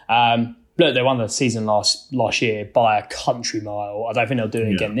 Look, they won the season last year by a country mile. I don't think they'll do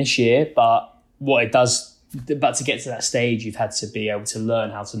it again this year, but to get to that stage, you've had to be able to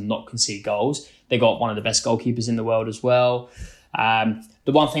learn how to not concede goals. They got one of the best goalkeepers in the world as well.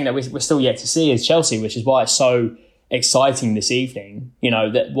 The one thing that we're still yet to see is Chelsea, which is why it's so exciting this evening.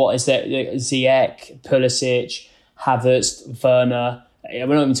 What is that? Ziyech, Pulisic, Havertz, Werner. We're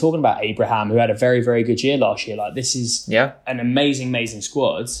not even talking about Abraham, who had a very, very good year last year. Like, this is an amazing, amazing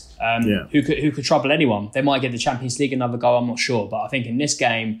squad who could trouble anyone. They might get the Champions League another go, I'm not sure. But I think in this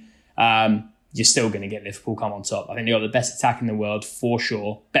game, you're still going to get Liverpool come on top. I think they've got the best attack in the world for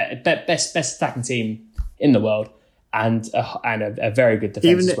sure. Best attacking team in the world and a very good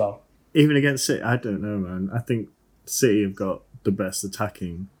defence as well. Even against City, I don't know, man. I think City have got the best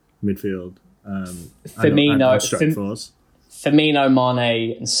attacking midfield. Firmino,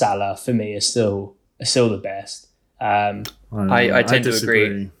 Mane, and Salah for me are still the best. I tend to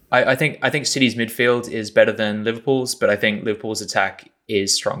agree. I think City's midfield is better than Liverpool's, but I think Liverpool's attack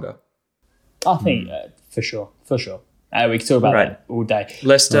is stronger. I think for sure. We can talk about that all day.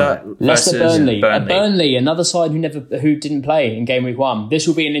 Leicester versus Burnley. Burnley, another side who didn't play in game week 1. This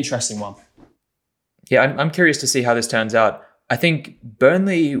will be an interesting one. Yeah, I'm curious to see how this turns out. I think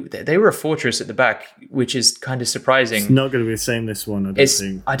Burnley, they were a fortress at the back, which is kind of surprising. It's not going to be the same this one, I don't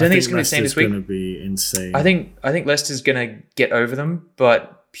think. I don't think it's going to be the same this week. It's going to be insane. I think Leicester's going to get over them,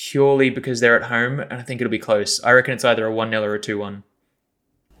 but purely because they're at home, and I think it'll be close. I reckon it's either a 1-0 or a 2-1.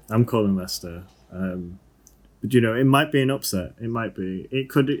 I'm calling Leicester. But, it might be an upset. It might be. It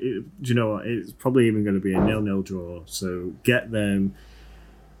could. Do you know what? It's probably even going to be a 0-0 draw. So get them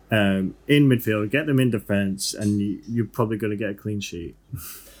in midfield, get them in defence, and you're probably going to get a clean sheet.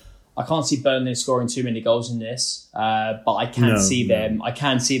 I can't see Burnley scoring too many goals in this, but I can see them. I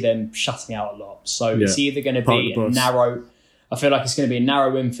can see them shutting out a lot. So it's either going to be a narrow. I feel like it's going to be a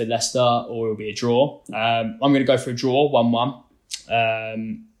narrow win for Leicester, or it'll be a draw. I'm going to go for a draw, 1-1.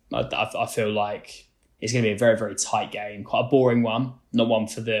 I feel like it's going to be a very, very tight game, quite a boring one, not one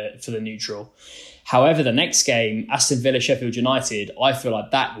for the neutral. However, the next game, Aston Villa, Sheffield United, I feel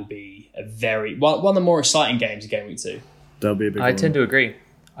like that will be a one of the more exciting games of game week 2. That'll be a big one. I tend to agree.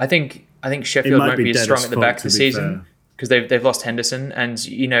 I think Sheffield won't be as strong at the back this season because they've lost Henderson, and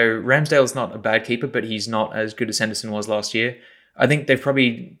Ramsdale's not a bad keeper, but he's not as good as Henderson was last year. I think they've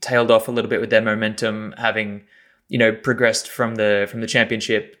probably tailed off a little bit with their momentum, having progressed from the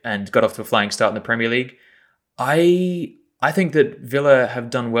Championship and got off to a flying start in the Premier League. I think that Villa have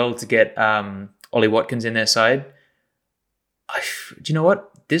done well to get Ollie Watkins in their side. Do you know what?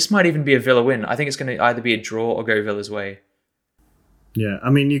 This might even be a Villa win. I think it's going to either be a draw or go Villa's way. Yeah, I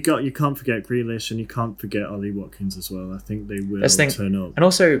mean, you can't forget Grealish and you can't forget Ollie Watkins as well. I think they will turn up. And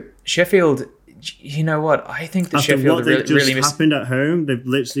also, Sheffield, you know what? I think that After Sheffield what really happened at home, they've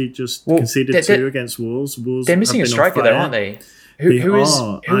literally just conceded 2 against Wolves. They're missing a striker though, aren't they? Who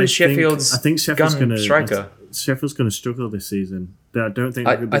is Sheffield's gun striker? Sheffield's going to struggle this season. I don't think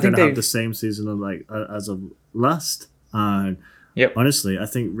they're going to have the same season as of last. And honestly, I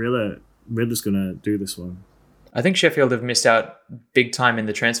think Riddler's going to do this one. I think Sheffield have missed out big time in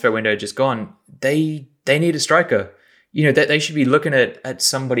the transfer window just gone. They need a striker. They should be looking at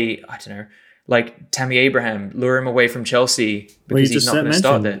somebody, I don't know, like Tammy Abraham, lure him away from Chelsea because he's not going to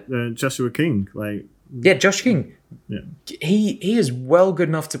start there. Joshua King. Josh King. Yeah. He is well good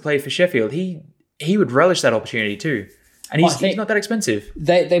enough to play for Sheffield. He would relish that opportunity too. And he's not that expensive.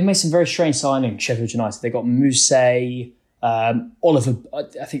 They made some very strange signings, Sheffield United. They got Mousset, Oliver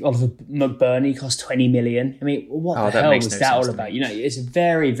McBurney cost 20 million. I mean, what the hell was that all about? It's a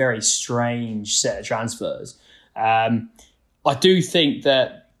very, very strange set of transfers. I do think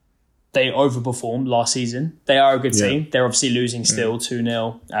that they overperformed last season. They are a good team. They're obviously losing still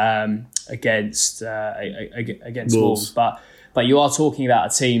 2-0 against Wolves. But you are talking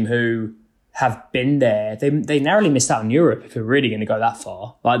about a team who have been there. They narrowly missed out on Europe if we're really going to go that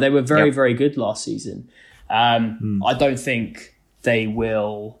far. They were very, very good last season. I don't think they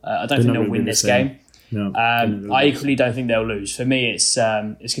will. I don't think they'll win this game. No, I equally don't think they'll lose. For me, it's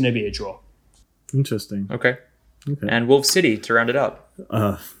going to be a draw. Interesting. Okay. And Wolves City to round it up.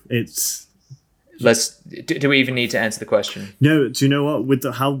 Do we even need to answer the question? No. Do you know what? With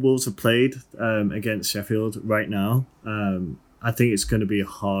how Wolves have played against Sheffield right now, I think it's going to be a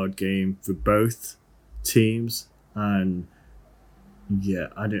hard game for both teams. And yeah,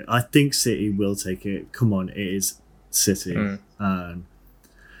 I think City will take it. Come on, it is City,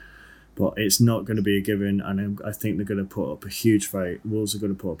 but it's not going to be a given. And I think they're going to put up a huge fight. Wolves are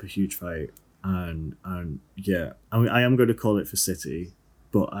going to put up a huge fight, and yeah, I am going to call it for City,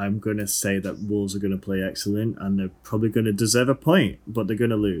 but I'm going to say that Wolves are going to play excellent, and they're probably going to deserve a point, but they're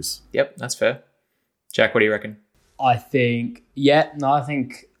going to lose. Yep, that's fair. Jack, what do you reckon? I think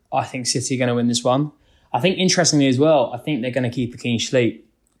City are going to win this one. I think, interestingly as well, I think they're going to keep a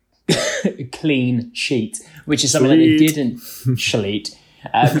clean sheet, which is something that they didn't which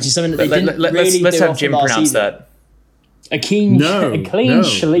is something that they didn't really do. Let's have Jim pronounce that. A clean sheet. No. A clean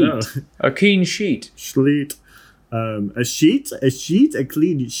sheet. Sleet. A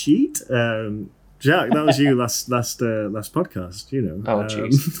clean sheet. Jack, that was you last podcast, Oh,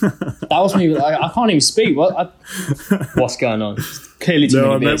 jeez. That was me. I can't even speak. What's going on? Clearly too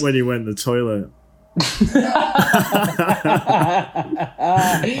many I beers. meant when you went to the toilet. I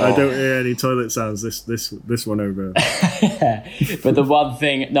don't hear any toilet sounds this one over. But the one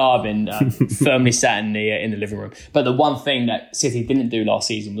thing, I've been firmly sat in the living room. But the one thing that City didn't do last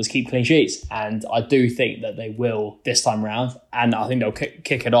season was keep clean sheets, and I do think that they will this time round. And I think they'll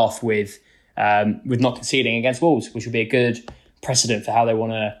kick it off with not conceding against Wolves, which will be a good precedent for how they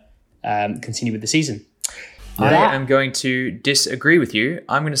want to continue with the season. I am going to disagree with you.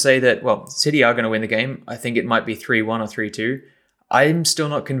 I'm going to say that, City are going to win the game. I think it might be 3-1 or 3-2. I'm still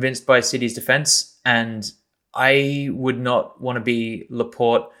not convinced by City's defence, and I would not want to be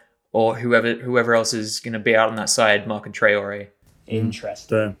Laporte or whoever else is going to be out on that side, Marc Traoré.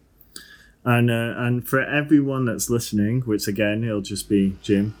 Interesting. And for everyone that's listening, which again, it'll just be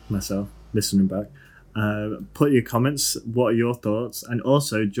Jim, myself, listening back, put your comments, what are your thoughts, and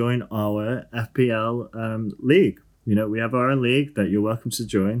also join our FPL league. We have our own league that you're welcome to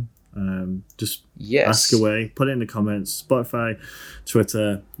join. Just ask away, put it in the comments, Spotify,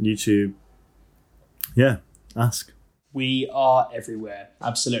 Twitter, YouTube. Ask. We are everywhere,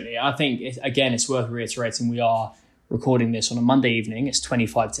 absolutely. I think it's worth reiterating, we are recording this on a Monday evening. It's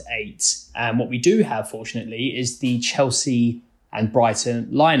 7:55, and what we do have, fortunately, is the Chelsea and Brighton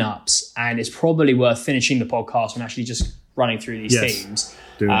lineups, and it's probably worth finishing the podcast and actually just running through these teams.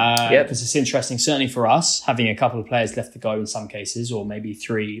 Because it's interesting, certainly for us, having a couple of players left to go in some cases, or maybe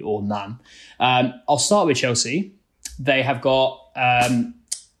 3 or none. I'll start with Chelsea. They have got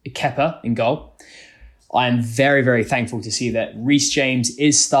Kepa in goal. I am very, very thankful to see that Reece James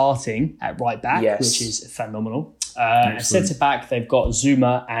is starting at right back, which is phenomenal. At centre back, they've got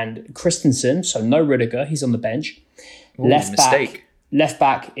Zuma and Christensen, so no Rudiger, he's on the bench. Left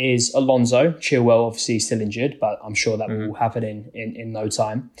back is Alonso. Chilwell obviously still injured, but I'm sure that will happen in no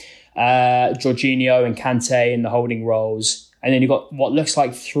time. Jorginho and Kante in the holding roles. And then you've got what looks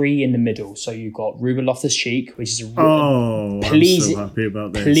like 3 in the middle. So you've got Ruben Loftus-Cheek, which is I'm so happy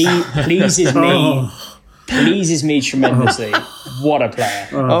about this. Pleases me tremendously. What a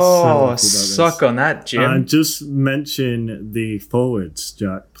player. Suck on that, Jim. And just mention the forwards,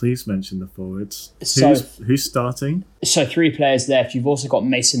 Jack. Please mention the forwards. Who's starting? So 3 players left. You've also got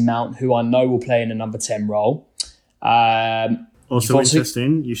Mason Mount, who I know will play in a number 10 role. Also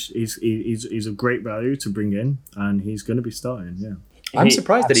interesting, he's a great value to bring in, and he's going to be starting, I'm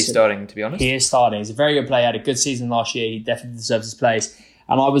surprised that he's starting, to be honest. He is starting. He's a very good player. Had a good season last year. He definitely deserves his place.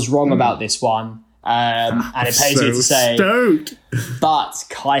 And I was wrong about this one. And it pays me to say, stoked. But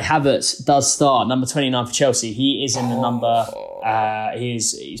Kai Havertz does start, number 29 for Chelsea. He is in the number.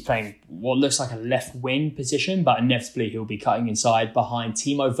 He's playing what looks like a left wing position, but inevitably he'll be cutting inside behind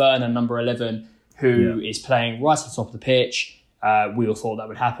Timo Werner, number 11, who is playing right at the top of the pitch. We all thought that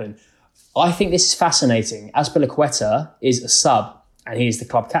would happen. I think this is fascinating. Azpilicueta is a sub, and he is the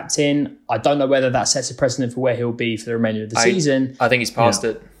club captain. I don't know whether that sets a precedent for where he'll be for the remainder of the season. I think he's past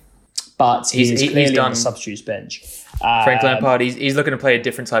it. But he's clearly on the substitutes bench. Frank Lampard, he's looking to play a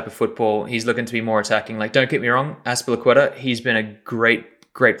different type of football. He's looking to be more attacking. Like, don't get me wrong, Azpilicueta, he's been a great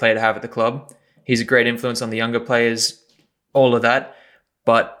player to have at the club. He's a great influence on the younger players, all of that.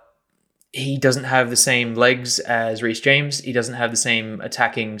 But he doesn't have the same legs as Reece James. He doesn't have the same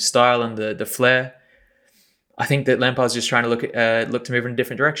attacking style and the flair. I think that Lampard's just trying to look to move in a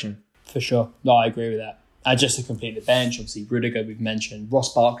different direction. For sure. No, I agree with that. Just to complete the bench, obviously Rudiger we've mentioned,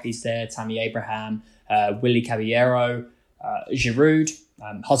 Ross Barkley's there, Tammy Abraham, Willy Caballero, Giroud,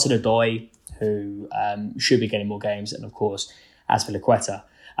 Hudson-Odoi, who should be getting more games, and of course Azpilicueta.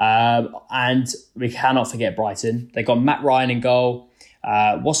 And we cannot forget Brighton. They got Matt Ryan in goal.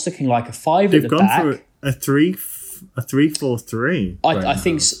 What's looking like a 5 at the back. They've gone for a 3-4-3. I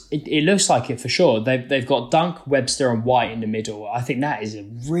think it looks like it for sure. They've got Dunk, Webster, and White in the middle. I think that is a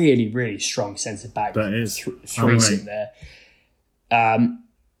really, really strong centre back. That is threesome there.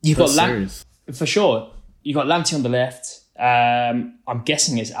 You've got for sure. You've got Lamptey on the left. I'm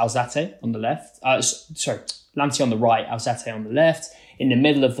guessing it's Alzate on the left. Lamptey on the right, Alzate on the left. In the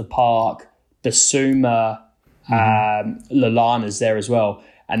middle of the park, Basuma, Lallana's there as well.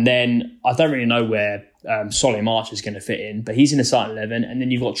 And then I don't really know where Solly March is going to fit in, but he's in the starting 11. And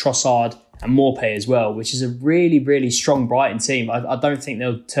then you've got Trossard and Maupay as well, which is a really, really strong Brighton team. I don't think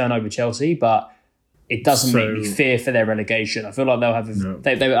they'll turn over Chelsea, but it doesn't make me fear for their relegation. I feel like they'll have.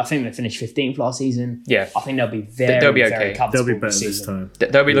 I think they finished 15th last season. Yeah, I think they'll be very comfortable. They'll be better this time.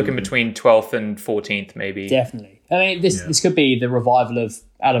 They'll be looking between 12th and 14th, maybe. Definitely. I mean, this could be the revival of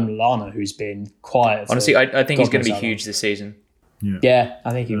Adam Lallana, who's been quiet. Honestly, I think he's going to be huge this season. Yeah,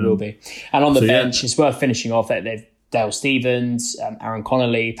 I think he will be. And on the bench, it's worth finishing off. They've Dale Stevens, Aaron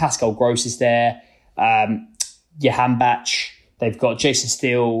Connolly, Pascal Gross is there, Johan Bach. They've got Jason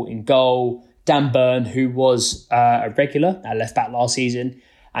Steele in goal, Dan Burn, who was a regular at left back last season,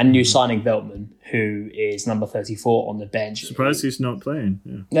 and new signing Veltman, who is number 34 on the bench. Surprised he's not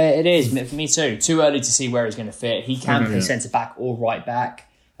playing. Yeah. It is, for me too. Too early to see where he's going to fit. He can play centre-back or right-back.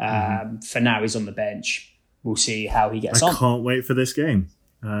 For now, he's on the bench. We'll see how he gets on. I can't wait for this game.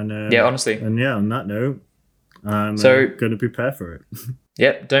 And honestly. And on that note, I'm going to prepare for it.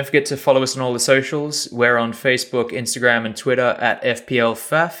 Yep. Don't forget to follow us on all the socials. We're on Facebook, Instagram, and Twitter at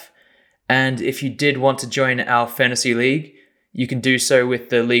FPLFAF. And if you did want to join our fantasy league, you can do so with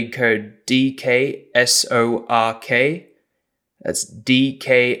the league code DKSORK. That's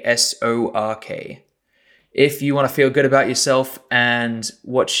DKSORK. If you want to feel good about yourself and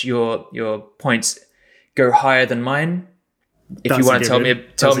watch your points go higher than mine, if you want to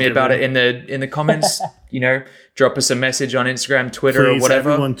tell me about it in the comments, drop us a message on Instagram, Twitter, or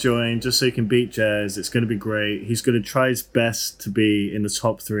whatever. Everyone join just so you can beat Jez. It's going to be great. He's going to try his best to be in the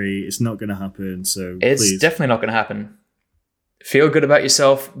top 3. It's not going to happen. So it's definitely not going to happen. Feel good about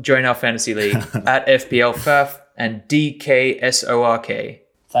yourself. Join our fantasy league at FPLFAF and DKSORK.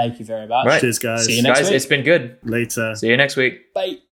 Thank you very much. Right. Cheers, guys. See you next week. It's been good. Later. See you next week. Bye.